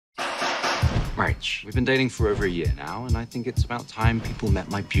Rach, we've been dating for over a year now, and I think it's about time people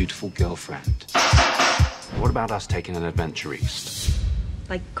met my beautiful girlfriend. What about us taking an adventure east?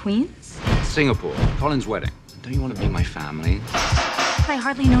 Like Queens? Singapore, Colin's wedding. Don't you want to be my family? I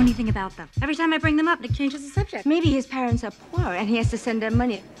hardly know anything about them. Every time I bring them up, Nick changes the subject. Maybe his parents are poor and he has to send them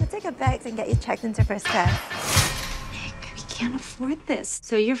money. We'll take your bags and get you checked into first class. Nick, we can't afford this.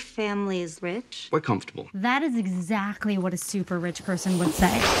 So your family is rich? We're comfortable. That is exactly what a super rich person would say.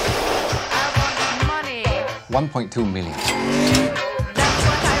 I want money. 1.2 million. That's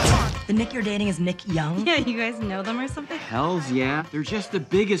what I want. The Nick you're dating is Nick Young? Yeah, you guys know them or something? Hells yeah. They're just the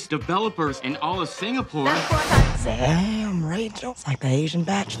biggest developers in all of Singapore. That's what I Damn, Rachel. It's like the Asian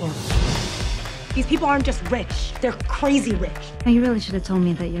Bachelor. These people aren't just rich. They're crazy rich. Now, you really should have told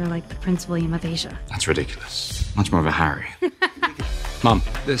me that you're like the Prince William of Asia. That's ridiculous. Much more of a Harry. Mom,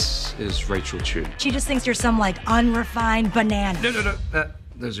 this is Rachel Chu. She just thinks you're some, like, unrefined banana. No.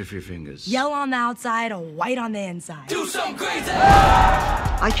 Those are a few fingers. Yellow on the outside or white on the inside. Do something crazy!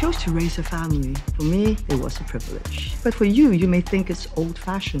 I chose to raise a family. For me, it was a privilege. But for you, you may think it's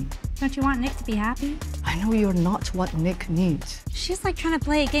old-fashioned. Don't you want Nick to be happy? I know you're not what Nick needs. She's like trying to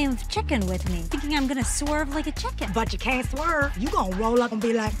play a game of chicken with me, thinking I'm gonna swerve like a chicken. But you can't swerve. You gonna roll up and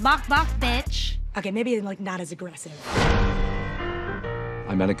be like, Bok bok, bitch. okay, maybe like not as aggressive.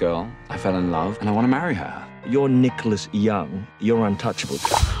 I met a girl, I fell in love, and I want to marry her. You're Nicholas Young. You're untouchable.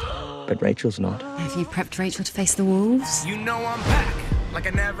 But Rachel's not. Have you prepped Rachel to face the wolves? You know I'm back, like I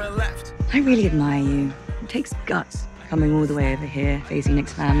never left. I really admire you. It takes guts coming all the way over here, facing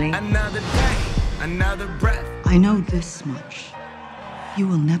Nick's family. Another day, another breath. I know this much. You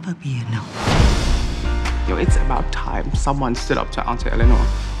will never be enough. Yo, it's about time someone stood up to Auntie Eleanor.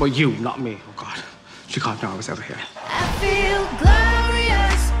 Well, you, not me. Oh, God. She can't know I was ever here. I feel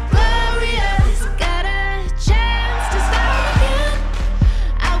glorious, glorious. Got a chance to start again.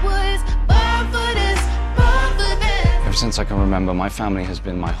 I was born for this, born for this. Ever since I can remember, my family has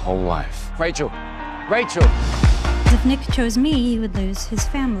been my whole life. Rachel! Rachel! If Nick chose me, he would lose his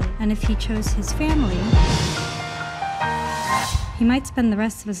family. And if he chose his family, he might spend the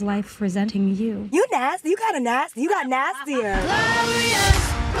rest of his life resenting you. You nasty. You kinda nasty. You got nastier.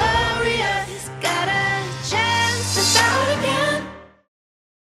 Glorious, glorious. Got a